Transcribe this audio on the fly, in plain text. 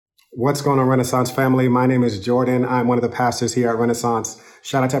What's going on, Renaissance family? My name is Jordan. I'm one of the pastors here at Renaissance.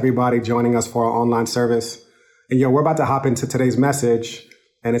 Shout out to everybody joining us for our online service. And we're about to hop into today's message,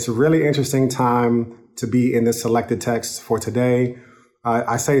 and it's a really interesting time to be in this selected text for today.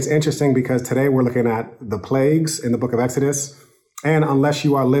 I say it's interesting because today we're looking at the plagues in the book of Exodus. And unless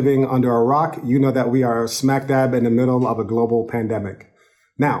you are living under a rock, you know that we are smack dab in the middle of a global pandemic.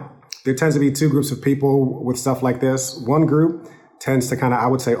 Now, there tends to be two groups of people with stuff like this. One group tends to kind of, I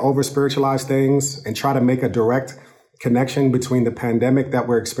would say, over-spiritualize things and try to make a direct connection between the pandemic that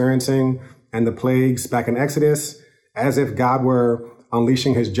we're experiencing and the plagues back in Exodus, as if God were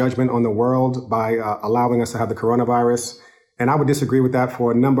unleashing his judgment on the world by allowing us to have the coronavirus. And I would disagree with that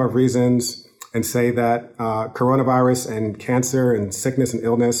for a number of reasons and say that coronavirus and cancer and sickness and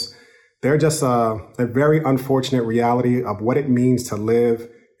illness, they're just a very unfortunate reality of what it means to live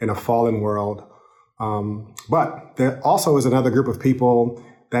in a fallen world. But there also is another group of people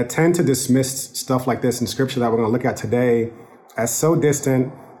that tend to dismiss stuff like this in scripture that we're going to look at today as so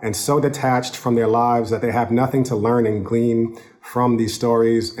distant and so detached from their lives that they have nothing to learn and glean from these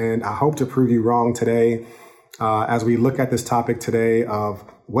stories. And I hope to prove you wrong today as we look at this topic today of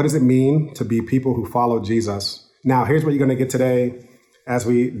what does it mean to be people who follow Jesus. Now, here's what you're going to get today as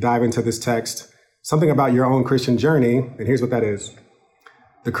we dive into this text, something about your own Christian journey. And here's what that is.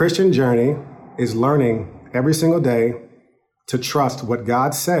 The Christian journey is learning every single day to trust what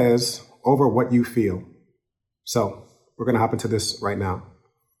God says over what you feel. So we're going to hop into this right now.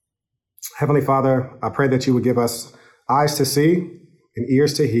 Heavenly Father, I pray that you would give us eyes to see and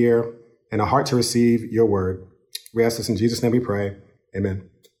ears to hear and a heart to receive your word. We ask this in Jesus' name we pray. Amen.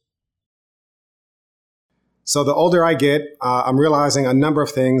 So the older I get, I'm realizing a number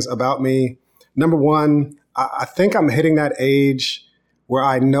of things about me. Number one, I think I'm hitting that age where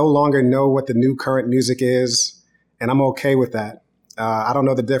I no longer know what the new current music is, and I'm okay with that. I don't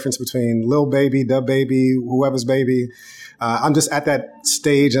know the difference between Lil Baby, Dub Baby, whoever's baby. I'm just at that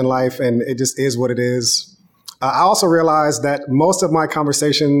stage in life, and it just is what it is. I also realize that most of my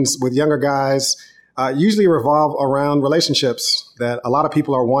conversations with younger guys usually revolve around relationships, that a lot of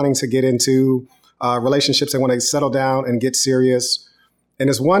people are wanting to get into relationships. They want to settle down and get serious. And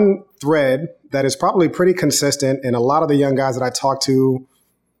there's one thread that is probably pretty consistent in a lot of the young guys that I talk to.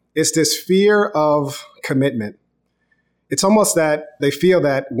 It's this fear of commitment. It's almost that they feel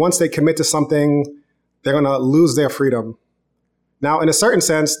that once they commit to something, they're going to lose their freedom. Now, in a certain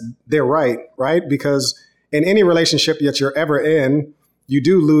sense, they're right? Because in any relationship that you're ever in, you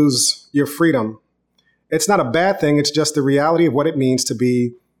do lose your freedom. It's not a bad thing. It's just the reality of what it means to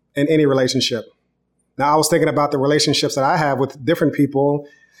be in any relationship. Now, I was thinking about the relationships that I have with different people.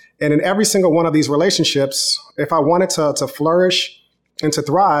 And in every single one of these relationships, if I wanted to flourish and to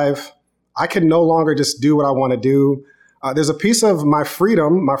thrive, I can no longer just do what I want to do. There's a piece of my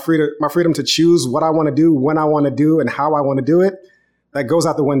freedom to choose what I want to do, when I want to do, and how I want to do it, that goes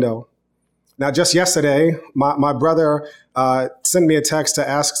out the window. Now, just yesterday, my brother sent me a text to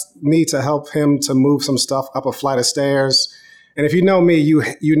ask me to help him to move some stuff up a flight of stairs. And if you know me,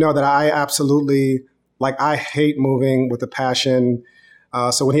 you know that I absolutely, I hate moving with a passion.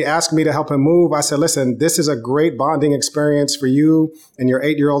 So when he asked me to help him move, I said, listen, this is a great bonding experience for you and your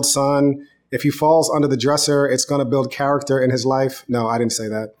 8-year-old son. If he falls under the dresser, it's going to build character in his life. No, I didn't say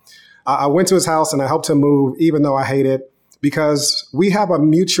that. I went to his house and I helped him move, even though I hate it, because we have a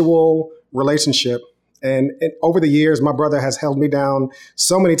mutual relationship. And over the years, my brother has held me down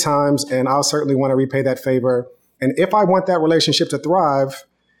so many times, and I'll certainly want to repay that favor. And if I want that relationship to thrive,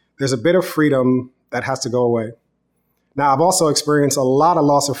 there's a bit of freedom that has to go away. Now, I've also experienced a lot of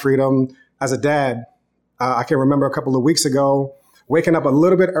loss of freedom as a dad. I can remember a couple of weeks ago, waking up a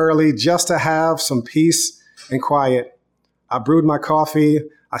little bit early just to have some peace and quiet. I brewed my coffee.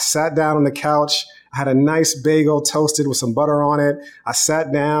 I sat down on the couch. I had a nice bagel toasted with some butter on it. I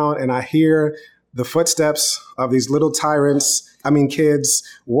sat down and I hear the footsteps of these little kids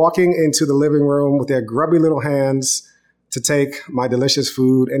walking into the living room with their grubby little hands to take my delicious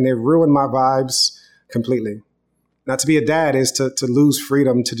food, and they ruined my vibes completely. Now, to be a dad is to lose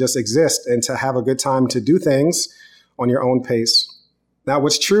freedom to just exist and to have a good time to do things on your own pace. Now,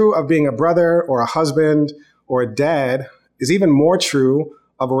 what's true of being a brother or a husband or a dad is even more true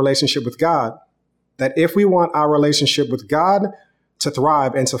of a relationship with God. That if we want our relationship with God to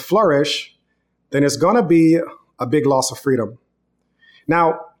thrive and to flourish, then it's going to be a big loss of freedom.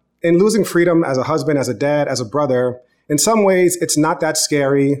 Now, in losing freedom as a husband, as a dad, as a brother, in some ways, it's not that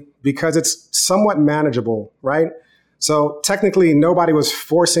scary because it's somewhat manageable, right? So technically, nobody was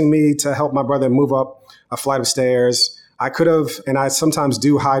forcing me to help my brother move up a flight of stairs. I could have, and I sometimes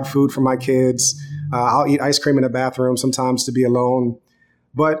do hide food from my kids. I'll eat ice cream in the bathroom sometimes to be alone.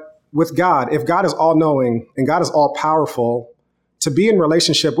 But with God, if God is all knowing and God is all powerful, to be in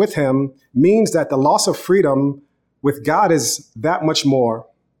relationship with him means that the loss of freedom with God is that much more.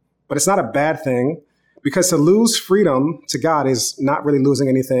 But it's not a bad thing, because to lose freedom to God is not really losing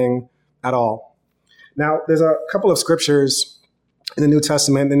anything at all. Now, there's a couple of scriptures in the New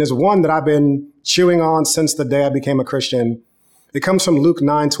Testament, and there's one that I've been chewing on since the day I became a Christian. It comes from Luke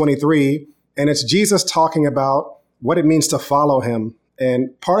 9:23, and it's Jesus talking about what it means to follow him.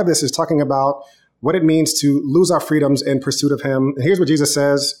 And part of this is talking about what it means to lose our freedoms in pursuit of him. And here's what Jesus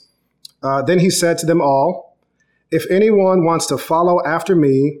says. Then he said to them all, "If anyone wants to follow after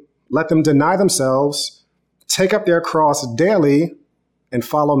me, let them deny themselves, take up their cross daily, and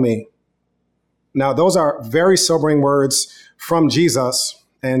follow me." Now, those are very sobering words from Jesus.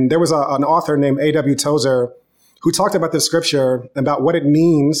 And there was an author named A.W. Tozer who talked about this scripture, about what it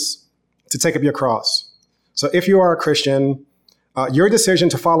means to take up your cross. So if you are a Christian, your decision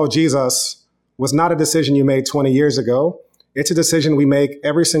to follow Jesus was not a decision you made 20 years ago. It's a decision we make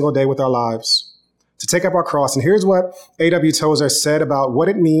every single day with our lives, to take up our cross. And here's what A.W. Tozer said about what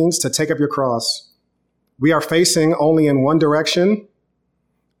it means to take up your cross. We are facing only in one direction.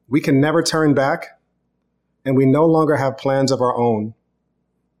 We can never turn back, and we no longer have plans of our own.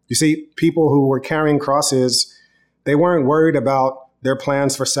 You see, people who were carrying crosses, they weren't worried about their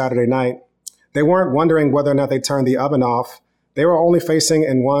plans for Saturday night. They weren't wondering whether or not they turned the oven off. They were only facing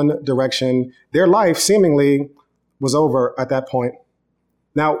in one direction. Their life seemingly was over at that point.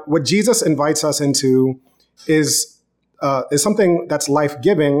 Now, what Jesus invites us into is something that's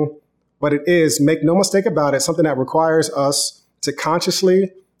life-giving, but it is, make no mistake about it, something that requires us to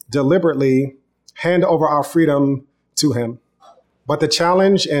consciously, deliberately hand over our freedom to him. But the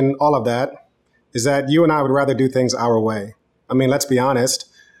challenge in all of that is that you and I would rather do things our way. I mean, let's be honest.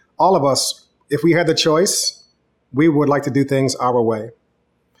 All of us, if we had the choice, we would like to do things our way.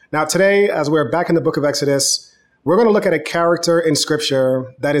 Now, today, as we're back in the book of Exodus, we're going to look at a character in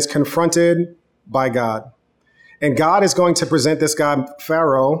Scripture that is confronted by God. And God is going to present this guy,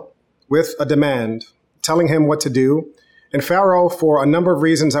 Pharaoh, with a demand, telling him what to do. And Pharaoh, for a number of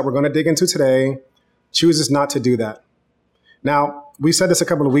reasons that we're going to dig into today, chooses not to do that. Now, we said this a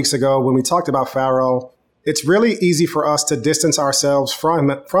couple of weeks ago when we talked about Pharaoh. It's really easy for us to distance ourselves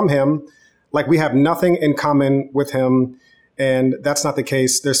from him, like we have nothing in common with him. And that's not the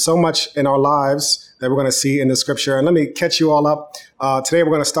case. There's so much in our lives that we're going to see in the scripture. And let me catch you all up. Today, we're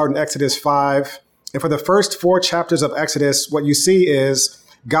going to start in Exodus 5. And for the first 4 chapters of Exodus, what you see is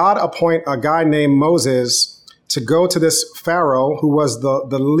God appoint a guy named Moses to go to this Pharaoh, who was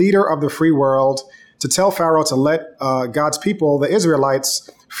the leader of the free world, to tell Pharaoh to let God's people, the Israelites,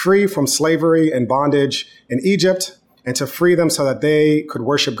 free from slavery and bondage in Egypt, and to free them so that they could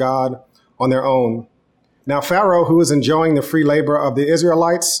worship God on their own. Now, Pharaoh, who is enjoying the free labor of the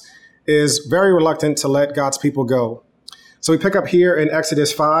Israelites, is very reluctant to let God's people go. So we pick up here in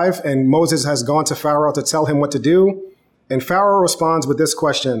Exodus 5, and Moses has gone to Pharaoh to tell him what to do. And Pharaoh responds with this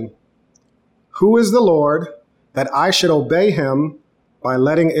question: "Who is the Lord that I should obey him by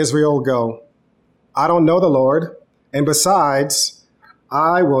letting Israel go? I don't know the Lord, and besides,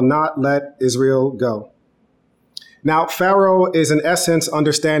 I will not let Israel go." Now, Pharaoh is in essence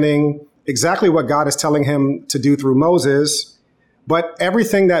understanding exactly what God is telling him to do through Moses, but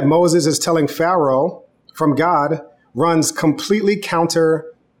everything that Moses is telling Pharaoh from God runs completely counter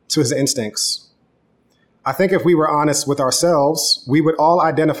to his instincts. I think if we were honest with ourselves, we would all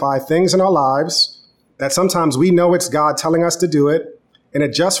identify things in our lives that sometimes we know it's God telling us to do it, and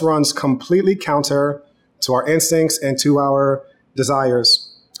it just runs completely counter to our instincts and to our desires.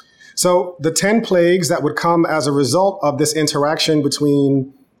 So the 10 plagues that would come as a result of this interaction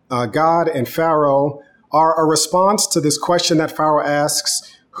between God and Pharaoh are a response to this question that Pharaoh asks: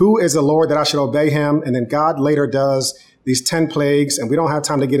 "Who is the Lord that I should obey him?" And then God later does these 10 plagues. And we don't have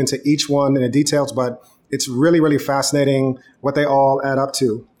time to get into each one in the details, but it's really, really fascinating what they all add up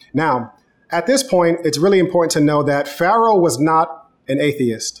to. Now, at this point, it's really important to know that Pharaoh was not an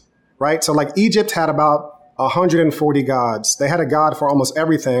atheist, right? So like Egypt had about 140 gods. They had a god for almost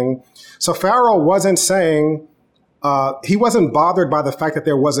everything. So Pharaoh wasn't saying, he wasn't bothered by the fact that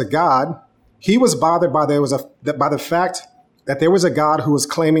there was a God. He was bothered by the fact that there was a God who was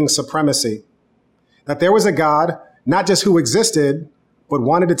claiming supremacy, that there was a God not just who existed, but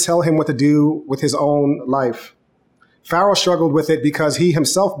wanted to tell him what to do with his own life. Pharaoh struggled with it because he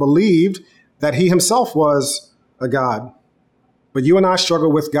himself believed that he himself was a God. But you and I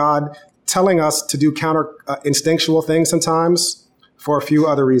struggle with God telling us to do counter instinctual things sometimes for a few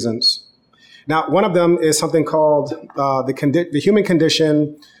other reasons. Now, one of them is something called the human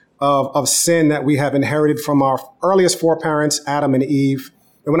condition of sin that we have inherited from our earliest foreparents, Adam and Eve.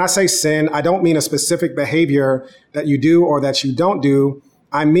 And when I say sin, I don't mean a specific behavior that you do or that you don't do.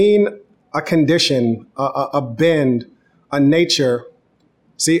 I mean a condition, a bend, a nature.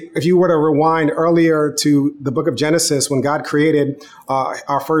 See, if you were to rewind earlier to the book of Genesis, when God created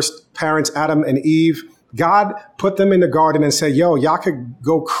our first parents, Adam and Eve, God put them in the garden and said, yo, y'all could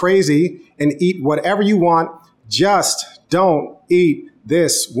go crazy and eat whatever you want. Just don't eat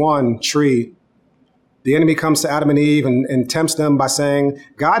this one tree. The enemy comes to Adam and Eve and tempts them by saying,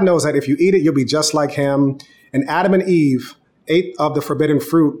 God knows that if you eat it, you'll be just like him. And Adam and Eve ate of the forbidden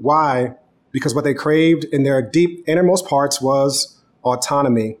fruit. Why? Because what they craved in their deep innermost parts was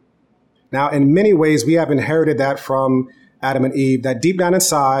autonomy. Now, in many ways, we have inherited that from Adam and Eve, that deep down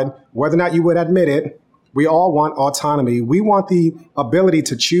inside, whether or not you would admit it, we all want autonomy. We want the ability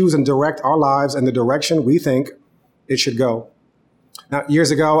to choose and direct our lives in the direction we think it should go. Now,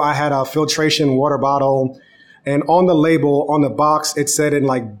 years ago, I had a filtration water bottle, and on the label, on the box, it said in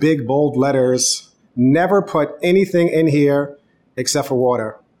like big, bold letters, never put anything in here except for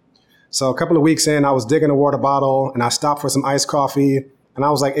water. So a couple of weeks in, I was digging a water bottle, and I stopped for some iced coffee, and I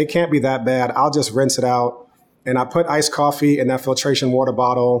was like, it can't be that bad. I'll just rinse it out. And I put iced coffee in that filtration water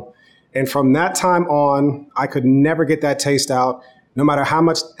bottle. And from that time on, I could never get that taste out. No matter how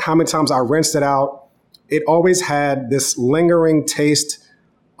many times I rinsed it out, it always had this lingering taste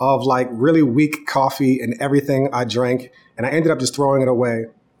of like really weak coffee in everything I drank. And I ended up just throwing it away.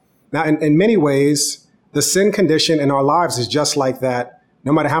 Now, in many ways, the sin condition in our lives is just like that.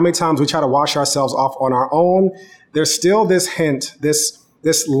 No matter how many times we try to wash ourselves off on our own, there's still this hint, this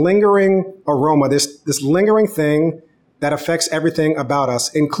lingering aroma, this lingering thing that affects everything about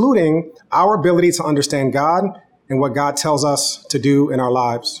us, including our ability to understand God and what God tells us to do in our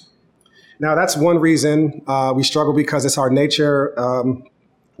lives. Now, that's one reason we struggle, because it's our nature.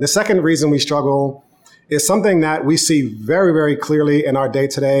 The second reason we struggle is something that we see very, very clearly in our day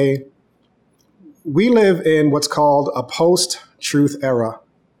to day. We live in what's called a post-truth era.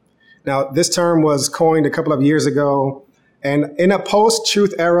 Now, this term was coined a couple of years ago. And in a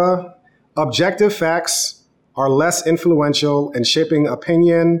post-truth era, objective facts are less influential in shaping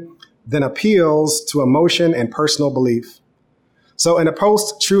opinion than appeals to emotion and personal belief. So in a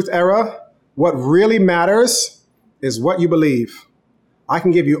post-truth era, what really matters is what you believe. I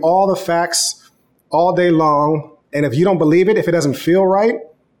can give you all the facts all day long, and if you don't believe it, if it doesn't feel right,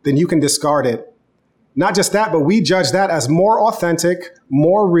 then you can discard it. Not just that, but we judge that as more authentic,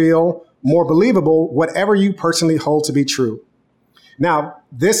 more real, more believable, whatever you personally hold to be true. Now,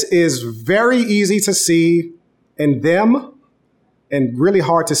 this is very easy to see in them and really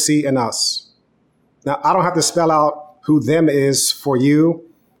hard to see in us. Now, I don't have to spell out who them is for you.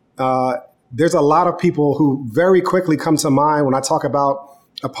 There's a lot of people who very quickly come to mind when I talk about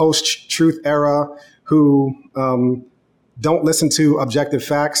a post-truth era who don't listen to objective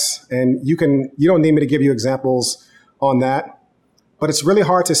facts. And you don't need me to give you examples on that. But it's really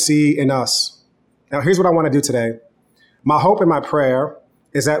hard to see in us. Now, here's what I want to do today. My hope and my prayer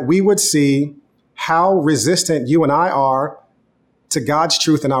is that we would see how resistant you and I are to God's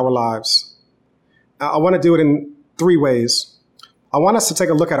truth in our lives. I want to do it in three ways. I want us to take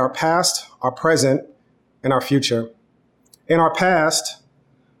a look at our past, our present, and our future. In our past,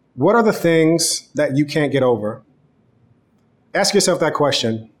 what are the things that you can't get over? Ask yourself that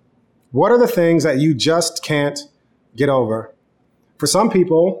question. What are the things that you just can't get over? For some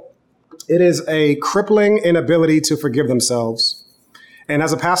people, it is a crippling inability to forgive themselves. And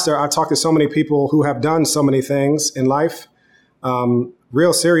as a pastor, I talk to so many people who have done so many things in life,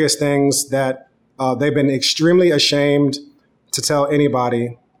 real serious things that they've been extremely ashamed to tell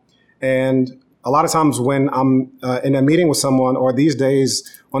anybody. And a lot of times when I'm in a meeting with someone, or these days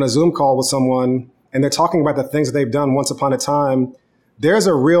on a Zoom call with someone, and they're talking about the things that they've done once upon a time, there's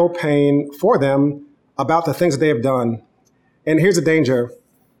a real pain for them about the things that they have done. And here's the danger.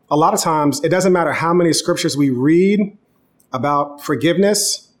 A lot of times, it doesn't matter how many scriptures we read about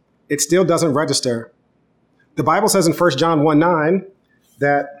forgiveness, it still doesn't register. The Bible says in 1 John 1:9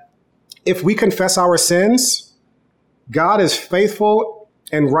 that if we confess our sins, God is faithful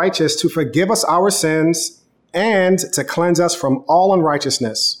and righteous to forgive us our sins and to cleanse us from all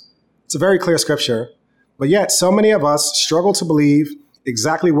unrighteousness. It's a very clear scripture. But yet, so many of us struggle to believe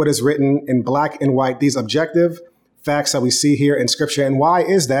exactly what is written in black and white, these objective facts that we see here in scripture. And why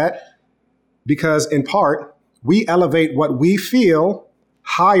is that? Because in part, we elevate what we feel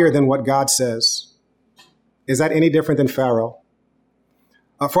higher than what God says. Is that any different than Pharaoh?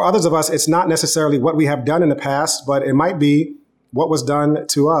 For others of us, it's not necessarily what we have done in the past, but it might be what was done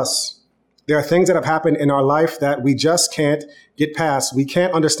to us. There are things that have happened in our life that we just can't get past. We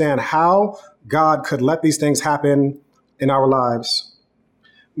can't understand how God could let these things happen in our lives.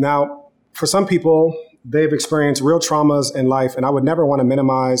 Now, for some people, they've experienced real traumas in life, and I would never want to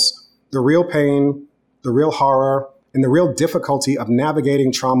minimize the real pain, the real horror, and the real difficulty of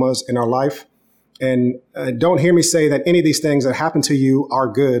navigating traumas in our life. And don't hear me say that any of these things that happen to you are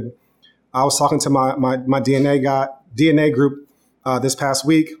good. I was talking to my DNA group this past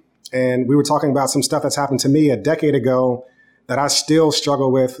week, and we were talking about some stuff that's happened to me a decade ago that I still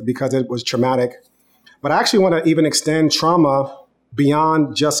struggle with because it was traumatic. But I actually want to even extend trauma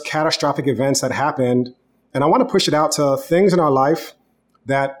beyond just catastrophic events that happened. And I want to push it out to things in our life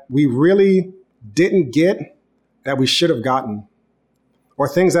that we really didn't get that we should have gotten, or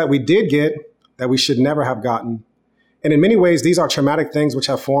things that we did get that we should never have gotten. And in many ways, these are traumatic things which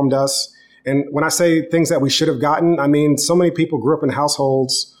have formed us. And when I say things that we should have gotten, I mean, so many people grew up in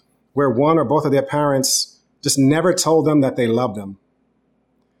households where one or both of their parents just never told them that they loved them.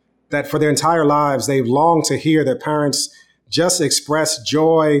 That for their entire lives, they've longed to hear their parents just express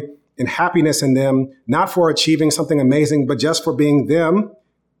joy and happiness in them, not for achieving something amazing, but just for being them,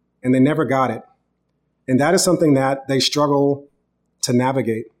 and they never got it. And that is something that they struggle to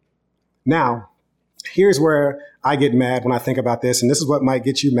navigate. Now, here's where I get mad when I think about this, and this is what might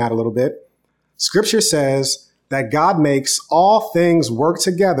get you mad a little bit. Scripture says that God makes all things work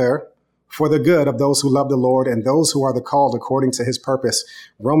together for the good of those who love the Lord and those who are the called according to his purpose.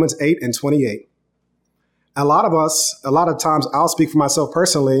 Romans 8:28. A lot of times I'll speak for myself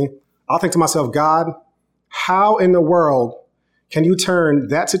personally. I'll think to myself, God, how in the world can you turn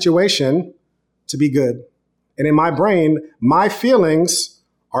that situation to be good? And in my brain, my feelings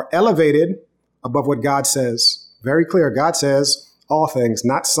are elevated above what God says. Very clear. God says all things,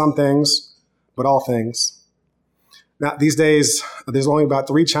 not some things, but all things. Now, these days, there's only about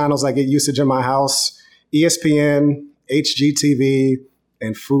 3 channels I get usage in my house: ESPN, HGTV,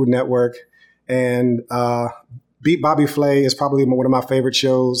 and Food Network. And Beat Bobby Flay is probably one of my favorite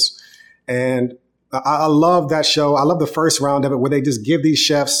shows. And I love that show. I love the first round of it where they just give these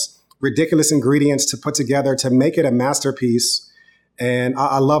chefs ridiculous ingredients to put together to make it a masterpiece. And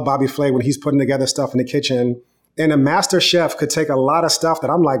I love Bobby Flay when he's putting together stuff in the kitchen. And a master chef could take a lot of stuff that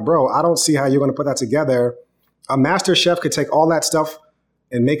I'm like, bro, I don't see how you're going to put that together. A master chef could take all that stuff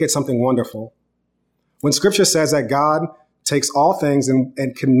and make it something wonderful. When scripture says that God takes all things and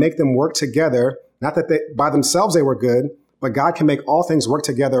can make them work together, not that they by themselves they were good, but God can make all things work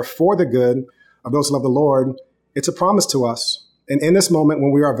together for the good of those who love the Lord, it's a promise to us. And in this moment,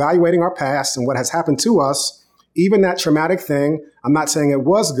 when we are evaluating our past and what has happened to us, even that traumatic thing, I'm not saying it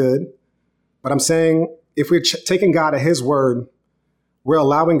was good, but I'm saying if we're taking God at his word, we're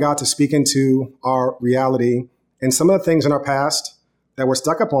allowing God to speak into our reality. And some of the things in our past that we're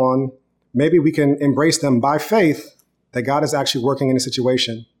stuck upon, maybe we can embrace them by faith that God is actually working in a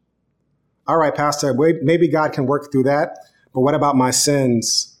situation. All right, Pastor, maybe God can work through that, but what about my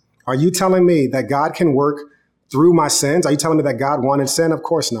sins? Are you telling me that God can work through my sins? Are you telling me that God wanted sin? Of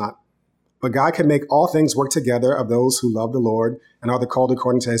course not. But God can make all things work together of those who love the Lord and are the called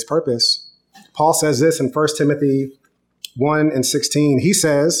according to his purpose. Paul says this in 1 Timothy 1:16. He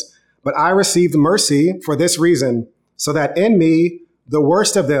says, "But I received mercy for this reason, so that in me, the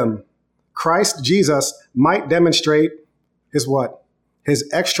worst of them, Christ Jesus, might demonstrate his what? His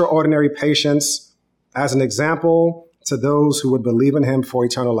extraordinary patience as an example to those who would believe in him for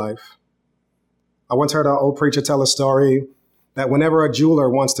eternal life." I once heard an old preacher tell a story that whenever a jeweler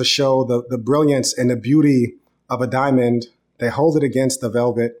wants to show the brilliance and the beauty of a diamond, they hold it against the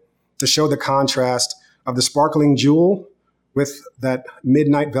velvet to show the contrast of the sparkling jewel with that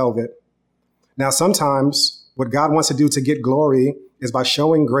midnight velvet. Now, sometimes what God wants to do to get glory is by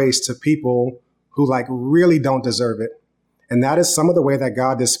showing grace to people who really don't deserve it. And that is some of the way that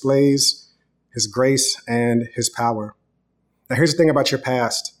God displays his grace and his power. Now, here's the thing about your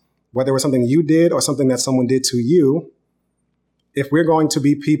past. Whether it was something you did or something that someone did to you, if we're going to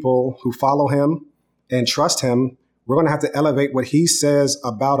be people who follow him and trust him, we're going to have to elevate what he says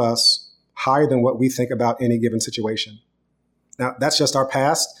about us higher than what we think about any given situation. Now, that's just our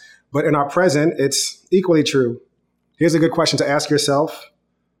past, but in our present, it's equally true. Here's a good question to ask yourself.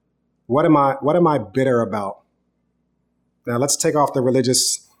 What am I bitter about? Now, let's take off the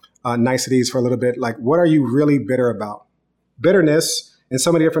religious niceties for a little bit. What are you really bitter about? Bitterness, in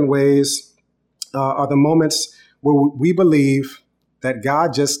so many different ways, are the moments where we believe that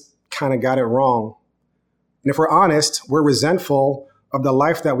God just kind of got it wrong. And if we're honest, we're resentful of the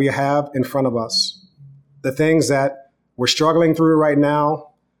life that we have in front of us. The things that we're struggling through right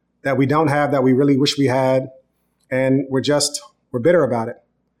now, that we don't have, that we really wish we had, and we're bitter about it.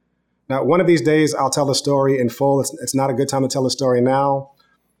 Now, one of these days, I'll tell the story in full. It's not a good time to tell the story now.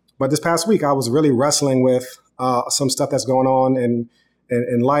 But this past week, I was really wrestling with some stuff that's going on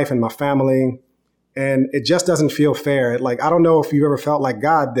in life and my family. And it just doesn't feel fair. Like, I don't know if you ever felt like,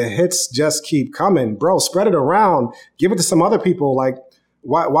 God, the hits just keep coming. Bro, spread it around. Give it to some other people. Like,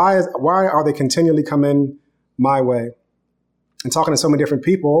 why are they continually coming my way? And talking to so many different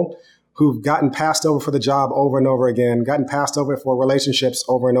people who've gotten passed over for the job over and over again, gotten passed over for relationships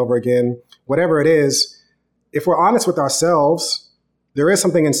over and over again, whatever it is, if we're honest with ourselves, there is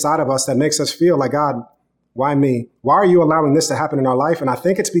something inside of us that makes us feel like, God, why me? Why are you allowing this to happen in our life? And I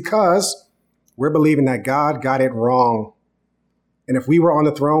think it's because we're believing that God got it wrong. And if we were on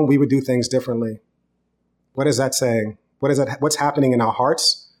the throne, we would do things differently. What is that saying? What's happening in our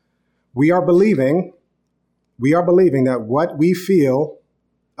hearts? We are believing that what we feel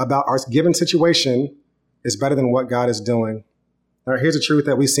about our given situation is better than what God is doing. Now, here's a truth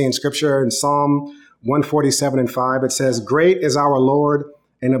that we see in Scripture in Psalm 147:5. It says, "Great is our Lord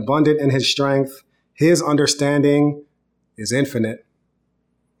and abundant in his strength. His understanding is infinite."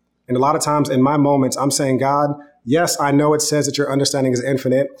 And a lot of times in my moments, I'm saying, God, yes, I know it says that your understanding is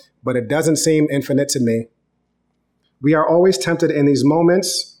infinite, but it doesn't seem infinite to me. We are always tempted in these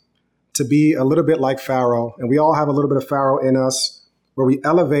moments to be a little bit like Pharaoh. And we all have a little bit of Pharaoh in us, where we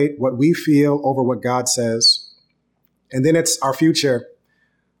elevate what we feel over what God says. And then it's our future.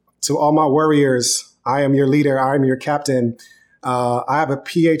 To all my warriors, I am your leader. I am your captain. I have a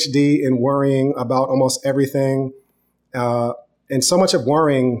PhD in worrying about almost everything. And so much of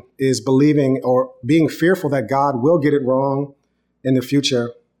worrying is believing or being fearful that God will get it wrong in the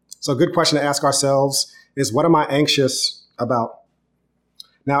future. So a good question to ask ourselves is, what am I anxious about?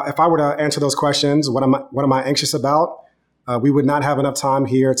 Now, if I were to answer those questions, what am I anxious about? We would not have enough time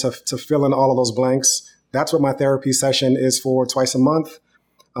here to fill in all of those blanks. That's what my therapy session is for, twice a month.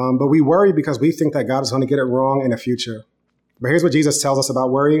 But we worry because we think that God is going to get it wrong in the future. But here's what Jesus tells us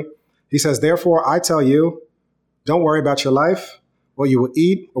about worry. He says, "Therefore, I tell you, don't worry about your life, what you will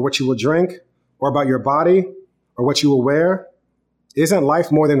eat or what you will drink, or about your body or what you will wear. Isn't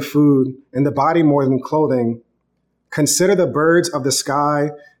life more than food and the body more than clothing? Consider the birds of the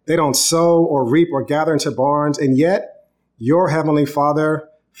sky. They don't sow or reap or gather into barns, and yet your heavenly Father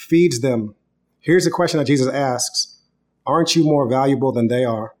feeds them." Here's the question that Jesus asks. Aren't you more valuable than they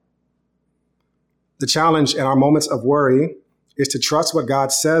are? The challenge in our moments of worry is to trust what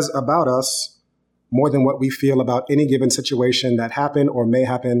God says about us more than what we feel about any given situation that happened or may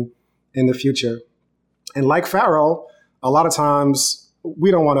happen in the future. And like Pharaoh, a lot of times we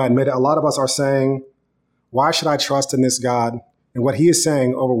don't want to admit it. A lot of us are saying, why should I trust in this God and what he is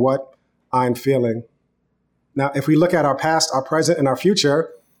saying over what I'm feeling? Now, if we look at our past, our present, and our future,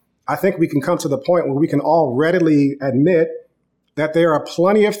 I think we can come to the point where we can all readily admit that there are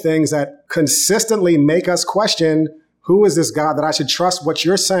plenty of things that consistently make us question, who is this God that I should trust what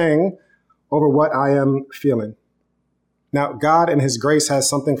you're saying over what I am feeling? Now, God in his grace has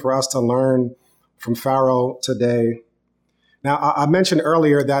something for us to learn from Pharaoh today. Now, I mentioned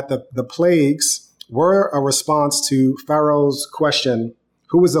earlier that the plagues were a response to Pharaoh's question,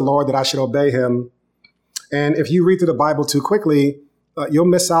 who is the Lord that I should obey him? And if you read through the Bible too quickly, you'll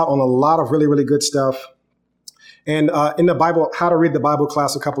miss out on a lot of really, really good stuff. And in the Bible, How to Read the Bible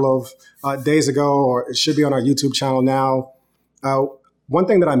class a couple of days ago, or it should be on our YouTube channel now, one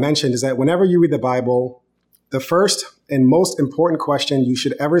thing that I mentioned is that whenever you read the Bible, the first and most important question you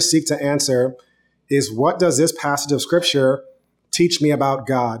should ever seek to answer is, what does this passage of Scripture teach me about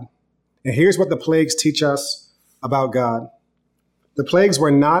God? And here's what the plagues teach us about God. The plagues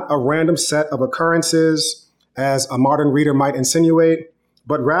were not a random set of occurrences, as a modern reader might insinuate,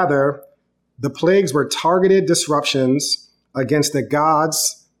 but rather the plagues were targeted disruptions against the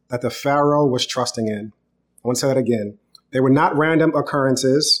gods that the Pharaoh was trusting in. I want to say that again. They were not random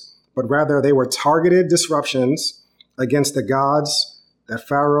occurrences, but rather they were targeted disruptions against the gods that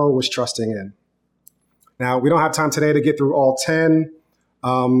Pharaoh was trusting in. Now, we don't have time today to get through all 10,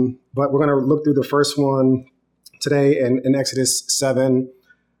 but we're going to look through the first one today in Exodus 7.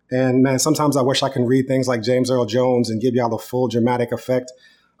 And man, sometimes I wish I can read things like James Earl Jones and give y'all the full dramatic effect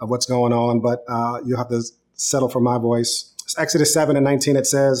of what's going on, but you'll have to settle for my voice. It's Exodus 7:19, it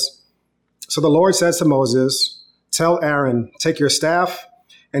says, "So the Lord says to Moses, tell Aaron, take your staff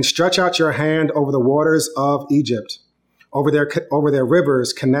and stretch out your hand over the waters of Egypt, over their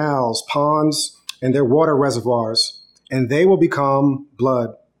rivers, canals, ponds, and their water reservoirs, and they will become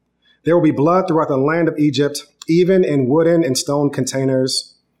blood. There will be blood throughout the land of Egypt, even in wooden and stone containers."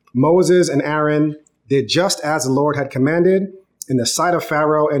 Moses and Aaron did just as the Lord had commanded. In the sight of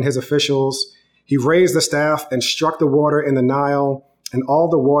Pharaoh and his officials, he raised the staff and struck the water in the Nile, and all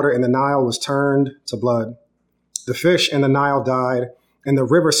the water in the Nile was turned to blood. The fish in the Nile died, and the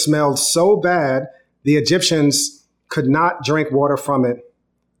river smelled so bad the Egyptians could not drink water from it.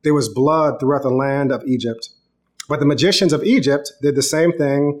 There was blood throughout the land of Egypt. But the magicians of Egypt did the same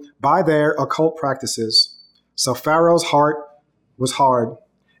thing by their occult practices. So Pharaoh's heart was hard,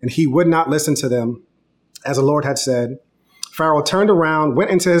 and he would not listen to them, as the Lord had said. Pharaoh turned around,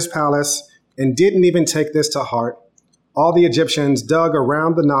 went into his palace, and didn't even take this to heart. All the Egyptians dug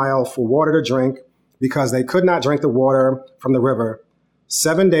around the Nile for water to drink because they could not drink the water from the river.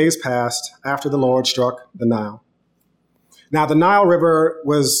 7 days passed after the Lord struck the Nile. Now, the Nile River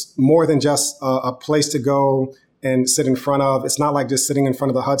was more than just a place to go and sit in front of. It's not like just sitting in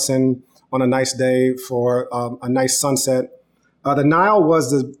front of the Hudson on a nice day for a nice sunset. The Nile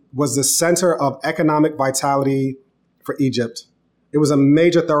was the center of economic vitality for Egypt. It was a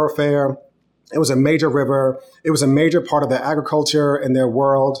major thoroughfare. It was a major river. It was a major part of their agriculture and their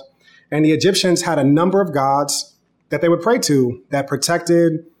world. And the Egyptians had a number of gods that they would pray to that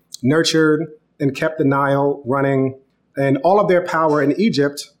protected, nurtured, and kept the Nile running. And all of their power in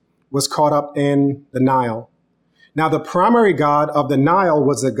Egypt was caught up in the Nile. Now, the primary god of the Nile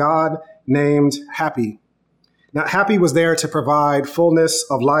was a god named Happy. Now, Happy was there to provide fullness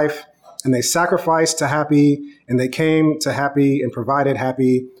of life, and they sacrificed to Happy, and they came to Happy and provided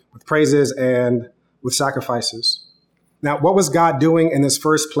Happy with praises and with sacrifices. Now, what was God doing in this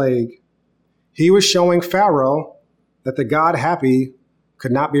first plague? He was showing Pharaoh that the God Happy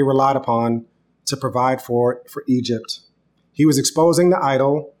could not be relied upon to provide for Egypt. He was exposing the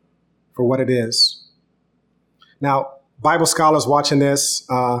idol for what it is. Now, Bible scholars watching this,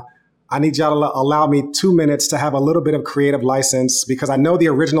 I need y'all to allow me 2 minutes to have a little bit of creative license, because I know the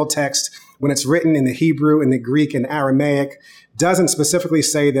original text, when it's written in the Hebrew, in the Greek, and Aramaic, doesn't specifically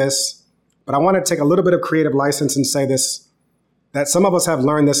say this. But I want to take a little bit of creative license and say this, that some of us have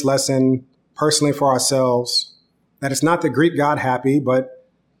learned this lesson personally for ourselves, that it's not the Greek God Happy, but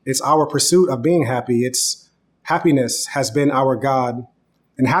it's our pursuit of being happy. It's happiness has been our God.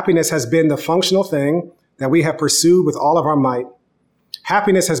 And happiness has been the functional thing that we have pursued with all of our might.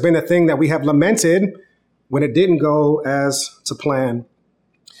 Happiness has been the thing that we have lamented when it didn't go as to plan.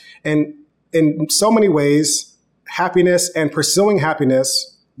 And in so many ways, happiness and pursuing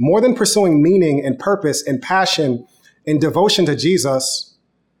happiness, more than pursuing meaning and purpose and passion and devotion to Jesus,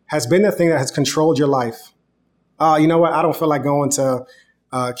 has been the thing that has controlled your life. You know what? I don't feel like going to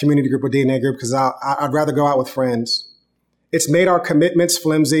a community group or DNA group because I'd rather go out with friends. It's made our commitments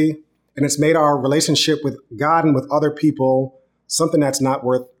flimsy, and it's made our relationship with God and with other people something that's not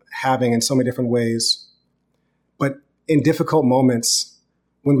worth having in so many different ways. But in difficult moments,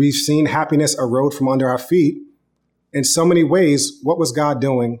 when we've seen happiness erode from under our feet, in so many ways, what was God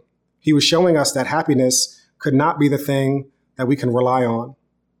doing? He was showing us that happiness could not be the thing that we can rely on.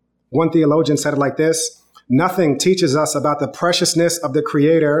 One theologian said it like this: nothing teaches us about the preciousness of the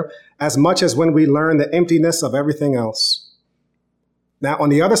Creator as much as when we learn the emptiness of everything else. Now, on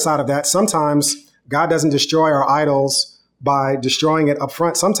the other side of that, sometimes God doesn't destroy our idols by destroying it up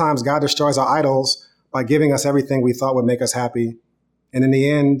front. Sometimes God destroys our idols by giving us everything we thought would make us happy. And in the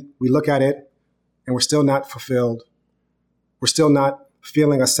end, we look at it and we're still not fulfilled. We're still not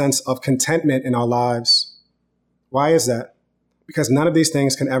feeling a sense of contentment in our lives. Why is that? Because none of these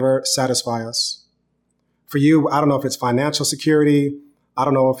things can ever satisfy us. For you, I don't know if it's financial security. I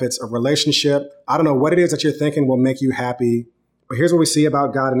don't know if it's a relationship. I don't know what it is that you're thinking will make you happy. But here's what we see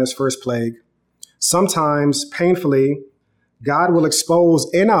about God in this first plague. Sometimes, painfully, God will expose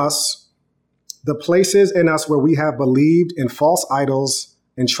in us the places in us where we have believed in false idols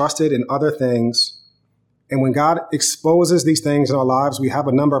and trusted in other things. And when God exposes these things in our lives, we have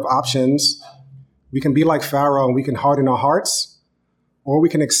a number of options. We can be like Pharaoh and we can harden our hearts, or we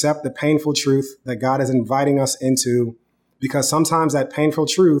can accept the painful truth that God is inviting us into, because sometimes that painful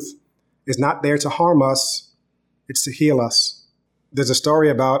truth is not there to harm us, it's to heal us. There's a story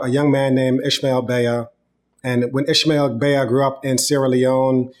about a young man named Ishmael Baya. And when Ishmael Baya grew up in Sierra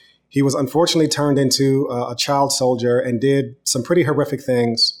Leone, he was unfortunately turned into a child soldier and did some pretty horrific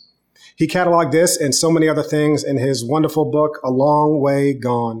things. He cataloged this and so many other things in his wonderful book, A Long Way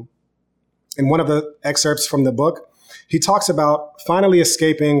Gone. In one of the excerpts from the book, he talks about finally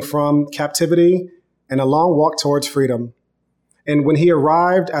escaping from captivity and a long walk towards freedom. And when he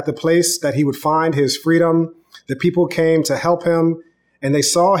arrived at the place that he would find his freedom, the people came to help him, and they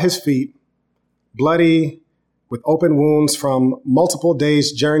saw his feet, bloody, with open wounds from multiple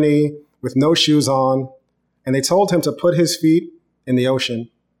days' journey, with no shoes on, and they told him to put his feet in the ocean.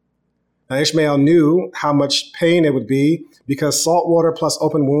 Now, Ishmael knew how much pain it would be, because salt water plus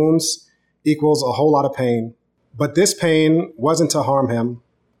open wounds equals a whole lot of pain. But this pain wasn't to harm him.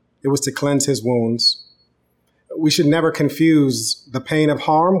 It was to cleanse his wounds. We should never confuse the pain of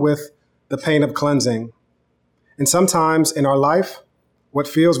harm with the pain of cleansing. And sometimes in our life, what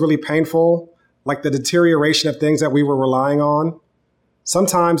feels really painful, like the deterioration of things that we were relying on,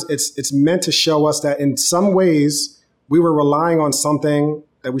 sometimes it's meant to show us that in some ways we were relying on something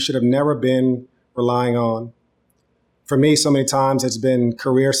that we should have never been relying on. For me, so many times it's been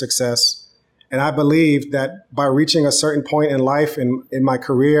career success. And I believe that by reaching a certain point in life, in my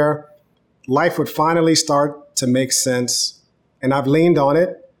career, life would finally start to make sense. And I've leaned on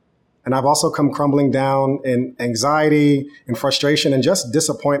it. And I've also come crumbling down in anxiety and frustration and just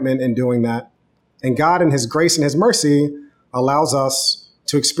disappointment in doing that. And God, in his grace and his mercy, allows us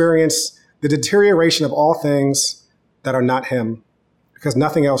to experience the deterioration of all things that are not him, because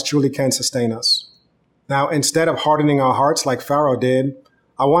nothing else truly can sustain us. Now, instead of hardening our hearts like Pharaoh did,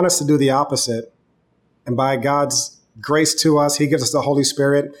 I want us to do the opposite. And by God's grace to us, he gives us the Holy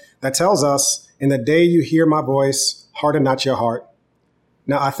Spirit that tells us, in the day you hear my voice, harden not your heart.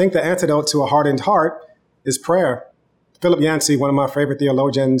 Now, I think the antidote to a hardened heart is prayer. Philip Yancey, one of my favorite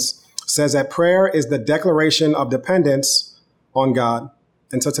theologians, says that prayer is the declaration of dependence on God.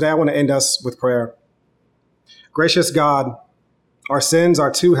 And so today I want to end us with prayer. Gracious God, our sins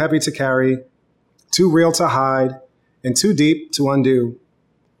are too heavy to carry, too real to hide, and too deep to undo.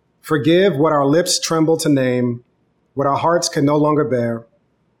 Forgive what our lips tremble to name, what our hearts can no longer bear.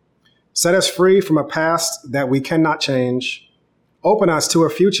 Set us free from a past that we cannot change. Open us to a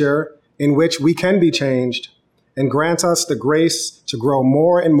future in which we can be changed, and grant us the grace to grow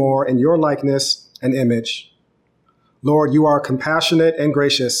more and more in your likeness and image. Lord, you are compassionate and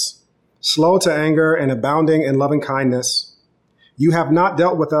gracious, slow to anger and abounding in loving kindness. You have not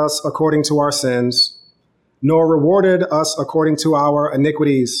dealt with us according to our sins, nor rewarded us according to our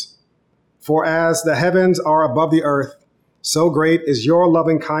iniquities. For as the heavens are above the earth, so great is your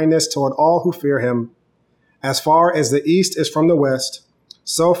loving kindness toward all who fear him. As far as the east is from the west,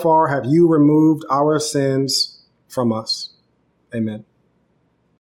 so far have you removed our sins from us. Amen.